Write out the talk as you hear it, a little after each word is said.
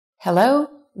Hello,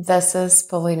 this is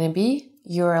Paulina B.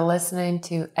 You are listening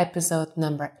to episode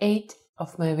number 8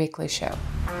 of my weekly show.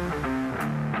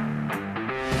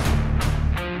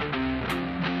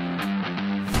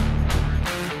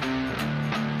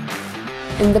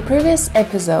 In the previous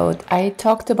episode, I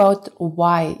talked about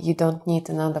why you don't need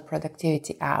another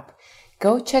productivity app.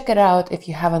 Go check it out if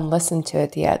you haven't listened to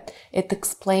it yet. It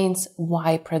explains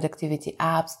why productivity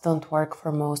apps don't work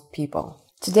for most people.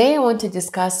 Today, I want to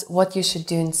discuss what you should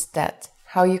do instead,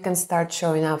 how you can start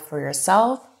showing up for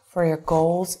yourself, for your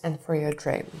goals, and for your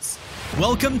dreams.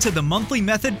 Welcome to the Monthly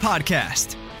Method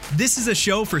Podcast. This is a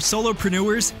show for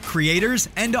solopreneurs, creators,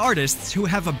 and artists who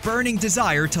have a burning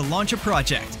desire to launch a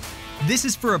project. This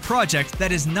is for a project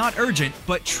that is not urgent,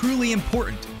 but truly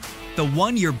important. The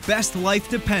one your best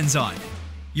life depends on.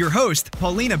 Your host,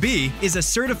 Paulina B., is a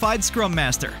certified Scrum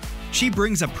Master. She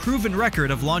brings a proven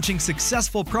record of launching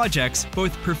successful projects,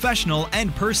 both professional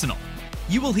and personal.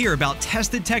 You will hear about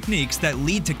tested techniques that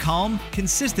lead to calm,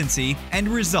 consistency, and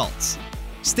results.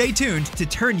 Stay tuned to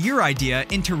turn your idea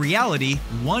into reality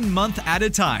 1 month at a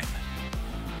time.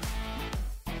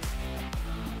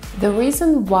 The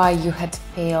reason why you had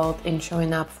failed in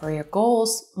showing up for your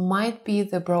goals might be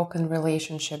the broken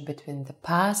relationship between the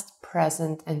past,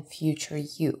 present, and future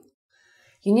you.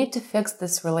 You need to fix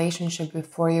this relationship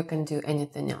before you can do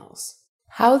anything else.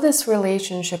 How this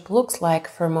relationship looks like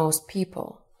for most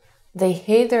people. They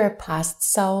hate their past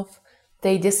self,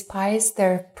 they despise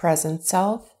their present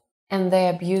self, and they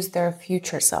abuse their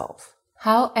future self.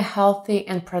 How a healthy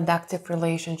and productive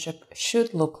relationship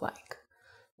should look like.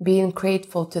 Being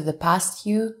grateful to the past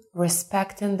you,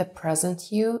 respecting the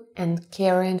present you, and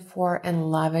caring for and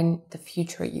loving the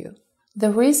future you. The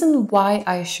reason why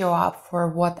I show up for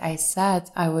what I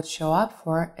said I would show up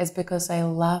for is because I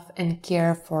love and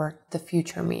care for the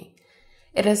future me.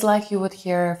 It is like you would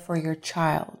care for your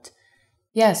child.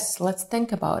 Yes, let's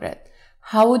think about it.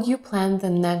 How would you plan the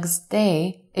next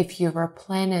day if you were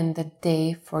planning the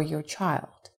day for your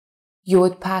child? You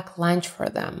would pack lunch for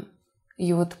them.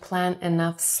 You would plan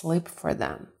enough sleep for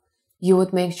them. You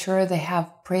would make sure they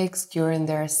have breaks during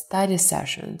their study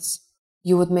sessions.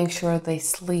 You would make sure they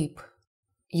sleep.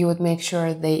 You would make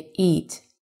sure they eat,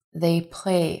 they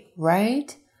play,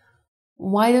 right?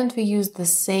 Why don't we use the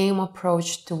same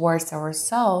approach towards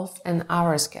ourselves and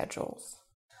our schedules?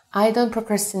 I don't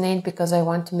procrastinate because I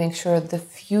want to make sure the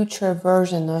future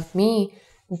version of me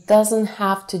doesn't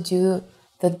have to do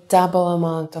the double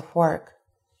amount of work.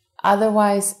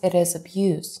 Otherwise, it is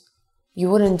abuse. You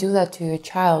wouldn't do that to your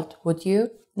child, would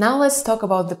you? Now let's talk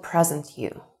about the present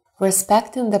you.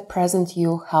 Respecting the present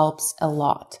you helps a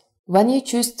lot. When you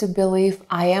choose to believe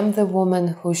I am the woman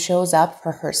who shows up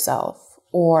for herself,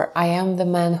 or I am the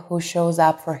man who shows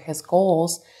up for his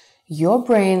goals, your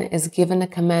brain is given a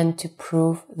command to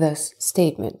prove this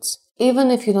statement.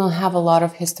 Even if you don't have a lot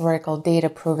of historical data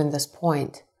proving this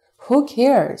point. Who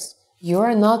cares? You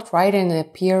are not writing a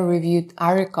peer-reviewed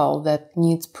article that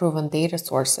needs proven data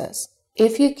sources.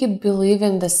 If you keep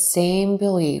believing the same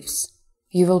beliefs,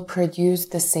 you will produce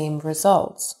the same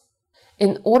results.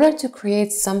 In order to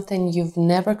create something you've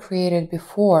never created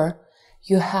before,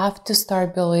 you have to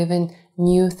start believing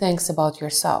new things about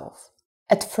yourself.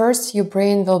 At first, your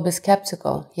brain will be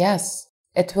skeptical. Yes,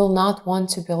 it will not want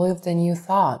to believe the new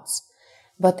thoughts,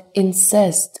 but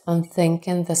insist on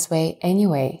thinking this way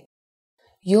anyway.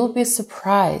 You'll be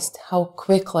surprised how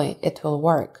quickly it will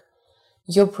work.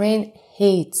 Your brain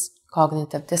hates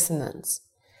cognitive dissonance.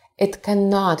 It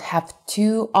cannot have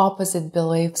two opposite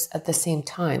beliefs at the same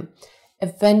time.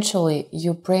 Eventually,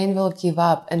 your brain will give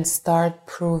up and start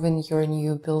proving your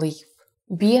new belief.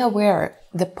 Be aware,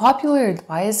 the popular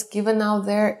advice given out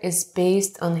there is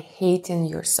based on hating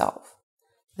yourself.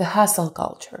 The hustle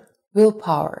culture,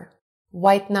 willpower,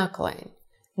 white knuckling,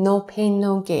 no pain,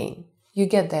 no gain. You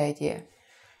get the idea.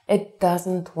 It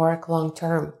doesn't work long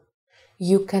term.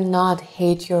 You cannot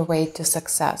hate your way to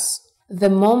success. The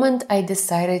moment I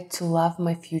decided to love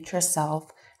my future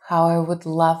self, how I would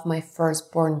love my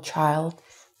firstborn child,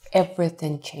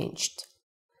 everything changed.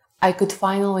 I could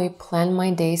finally plan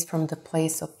my days from the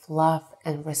place of love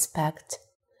and respect.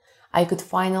 I could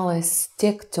finally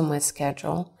stick to my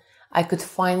schedule. I could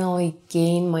finally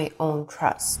gain my own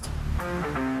trust.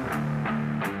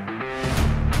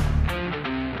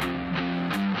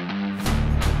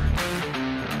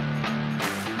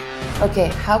 Okay,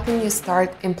 how can you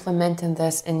start implementing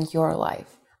this in your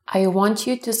life? I want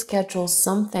you to schedule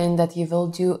something that you will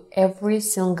do every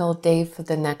single day for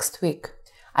the next week.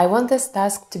 I want this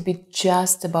task to be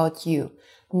just about you,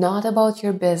 not about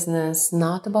your business,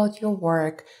 not about your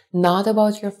work, not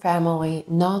about your family,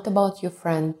 not about your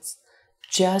friends,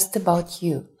 just about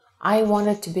you. I want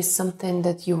it to be something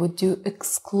that you would do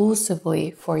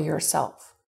exclusively for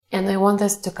yourself. And I want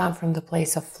this to come from the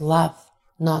place of love,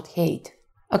 not hate.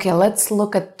 Okay, let's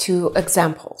look at 2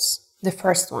 examples. The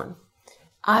first one.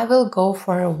 I will go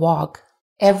for a walk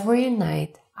every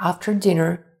night after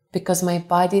dinner because my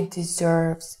body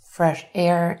deserves fresh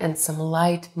air and some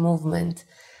light movement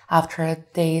after a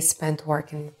day spent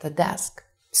working at the desk.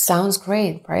 Sounds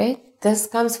great, right? This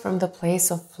comes from the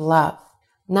place of love.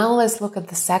 Now let's look at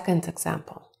the second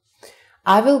example.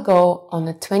 I will go on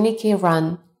a 20K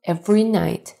run every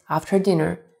night after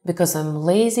dinner because I'm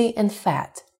lazy and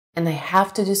fat and I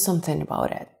have to do something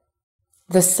about it.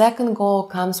 The second goal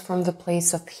comes from the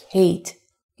place of hate.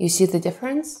 You see the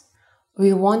difference?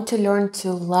 We want to learn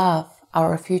to love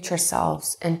our future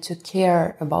selves and to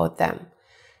care about them.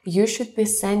 You should be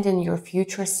sending your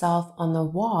future self on a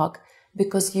walk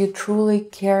because you truly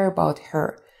care about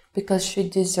her, because she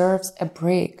deserves a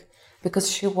break, because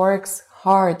she works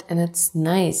hard and it's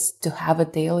nice to have a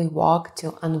daily walk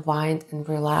to unwind and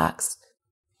relax.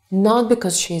 Not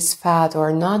because she's fat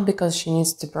or not because she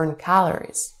needs to burn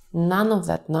calories. None of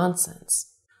that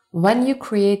nonsense. When you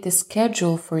create a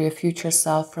schedule for your future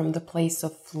self from the place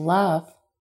of love,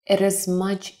 it is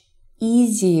much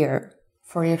easier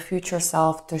for your future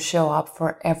self to show up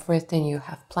for everything you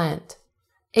have planned.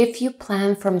 If you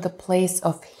plan from the place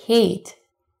of hate,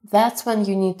 that's when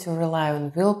you need to rely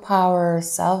on willpower,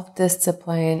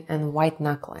 self-discipline, and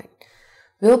white-knuckling.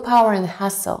 Willpower and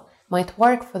hustle might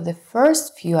work for the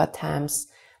first few attempts,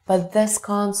 but these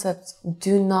concepts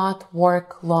do not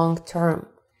work long-term.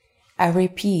 I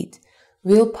repeat,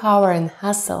 willpower and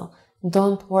hustle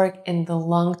don't work in the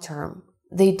long term.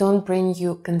 They don't bring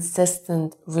you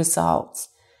consistent results.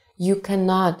 You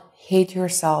cannot hate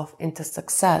yourself into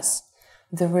success.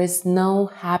 There is no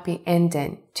happy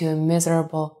ending to a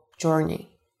miserable journey.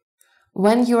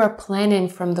 When you are planning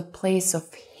from the place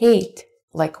of hate,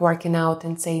 like working out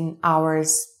insane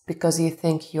hours because you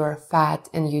think you're fat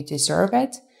and you deserve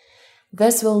it,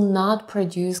 this will not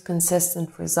produce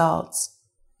consistent results.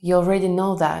 You already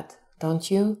know that, don't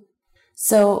you?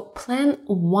 So plan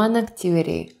one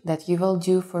activity that you will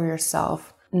do for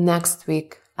yourself next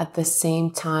week at the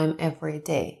same time every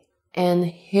day. And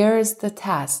here is the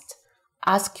test.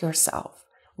 Ask yourself,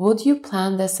 would you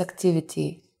plan this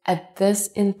activity at this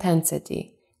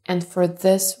intensity and for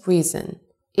this reason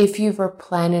if you were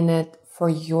planning it for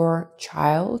your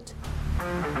child?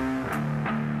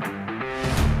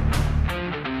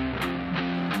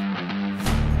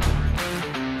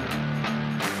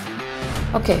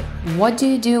 Okay, what do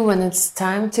you do when it's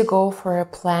time to go for a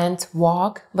planned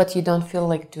walk, but you don't feel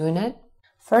like doing it?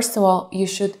 First of all, you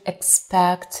should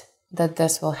expect that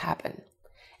this will happen.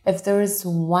 If there is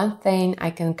one thing I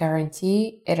can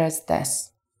guarantee, it is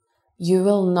this. You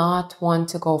will not want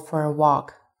to go for a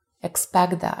walk.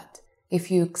 Expect that.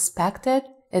 If you expect it,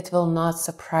 it will not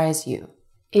surprise you.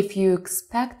 If you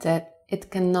expect it,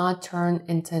 it cannot turn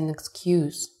into an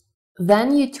excuse.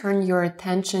 Then you turn your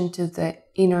attention to the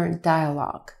inner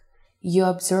dialogue. You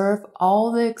observe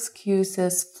all the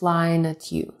excuses flying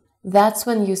at you. That's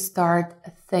when you start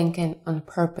thinking on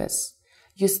purpose.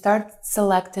 You start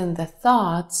selecting the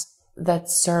thoughts that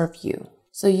serve you.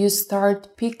 So you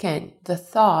start picking the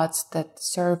thoughts that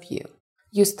serve you.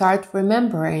 You start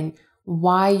remembering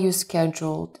why you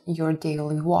scheduled your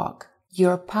daily walk.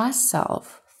 Your past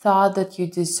self thought that you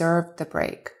deserved the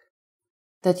break,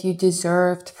 that you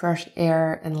deserved fresh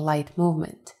air and light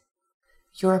movement.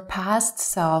 Your past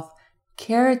self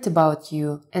cared about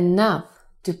you enough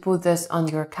to put this on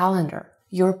your calendar.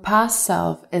 Your past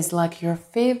self is like your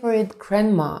favorite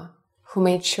grandma who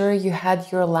made sure you had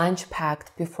your lunch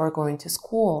packed before going to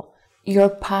school. Your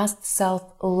past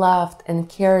self loved and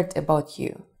cared about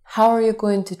you. How are you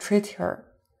going to treat her?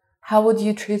 How would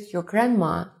you treat your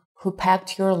grandma who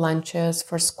packed your lunches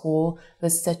for school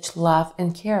with such love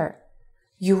and care?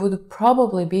 You would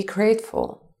probably be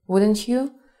grateful, wouldn't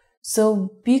you?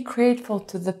 So be grateful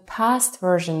to the past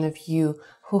version of you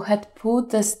who had put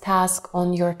this task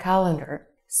on your calendar.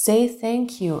 Say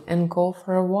thank you and go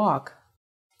for a walk.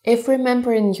 If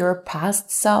remembering your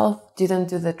past self didn't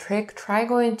do the trick, try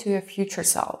going to your future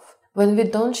self. When we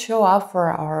don't show up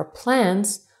for our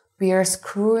plans, we are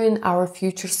screwing our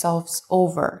future selves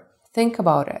over. Think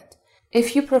about it.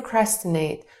 If you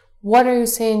procrastinate, what are you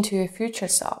saying to your future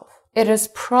self? It is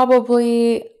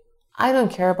probably, I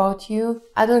don't care about you.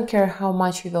 I don't care how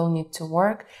much you will need to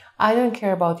work. I don't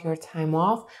care about your time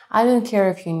off. I don't care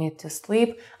if you need to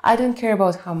sleep. I don't care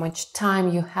about how much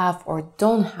time you have or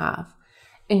don't have.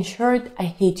 In short, I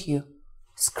hate you.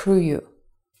 Screw you.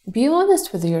 Be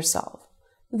honest with yourself.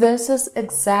 This is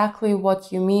exactly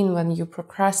what you mean when you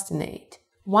procrastinate.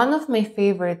 One of my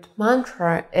favorite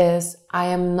mantra is, I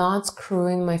am not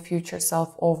screwing my future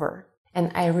self over. And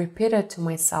I repeat it to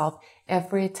myself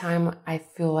every time I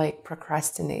feel like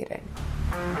procrastinating.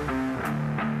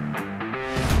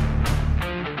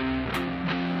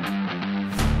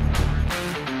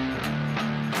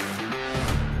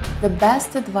 The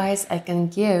best advice I can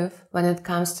give when it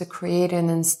comes to creating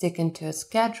and sticking to a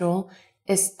schedule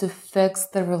is to fix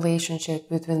the relationship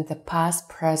between the past,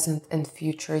 present, and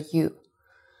future you.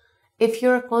 If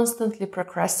you're constantly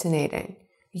procrastinating,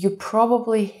 you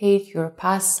probably hate your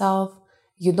past self,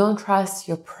 you don't trust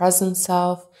your present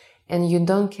self, and you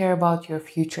don't care about your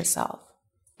future self.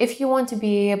 If you want to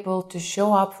be able to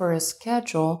show up for a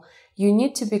schedule, you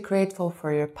need to be grateful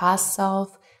for your past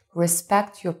self,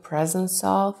 respect your present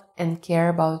self, and care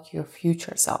about your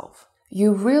future self.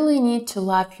 You really need to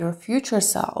love your future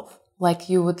self like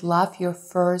you would love your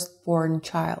firstborn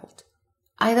child.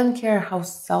 I don't care how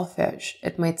selfish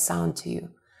it might sound to you.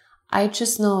 I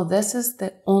just know this is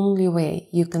the only way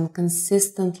you can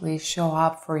consistently show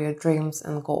up for your dreams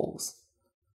and goals.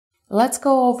 Let's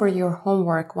go over your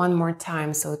homework one more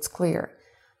time so it's clear.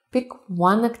 Pick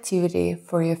one activity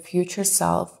for your future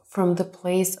self from the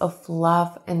place of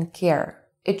love and care.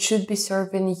 It should be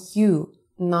serving you,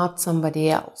 not somebody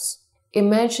else.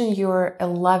 Imagine you're a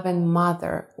loving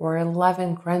mother or a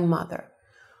loving grandmother.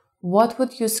 What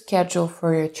would you schedule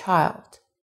for your child?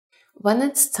 When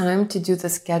it's time to do the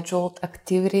scheduled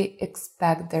activity,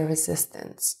 expect the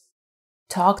resistance.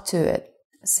 Talk to it.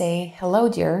 Say, hello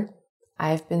dear,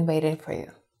 I've been waiting for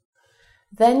you.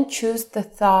 Then choose the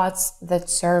thoughts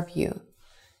that serve you.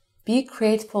 Be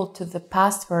grateful to the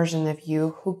past version of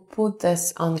you who put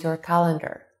this on your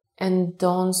calendar. And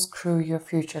don't screw your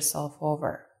future self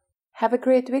over. Have a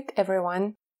great week,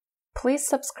 everyone. Please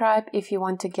subscribe if you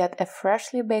want to get a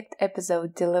freshly baked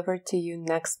episode delivered to you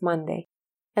next Monday.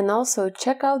 And also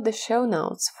check out the show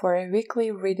notes for a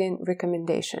weekly reading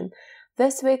recommendation.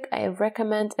 This week, I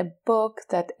recommend a book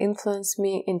that influenced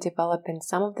me in developing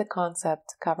some of the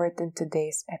concepts covered in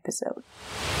today's episode.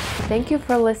 Thank you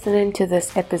for listening to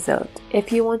this episode.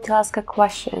 If you want to ask a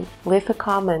question, leave a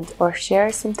comment, or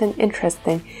share something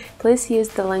interesting, please use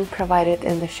the link provided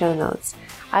in the show notes.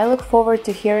 I look forward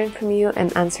to hearing from you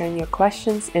and answering your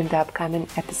questions in the upcoming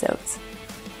episodes.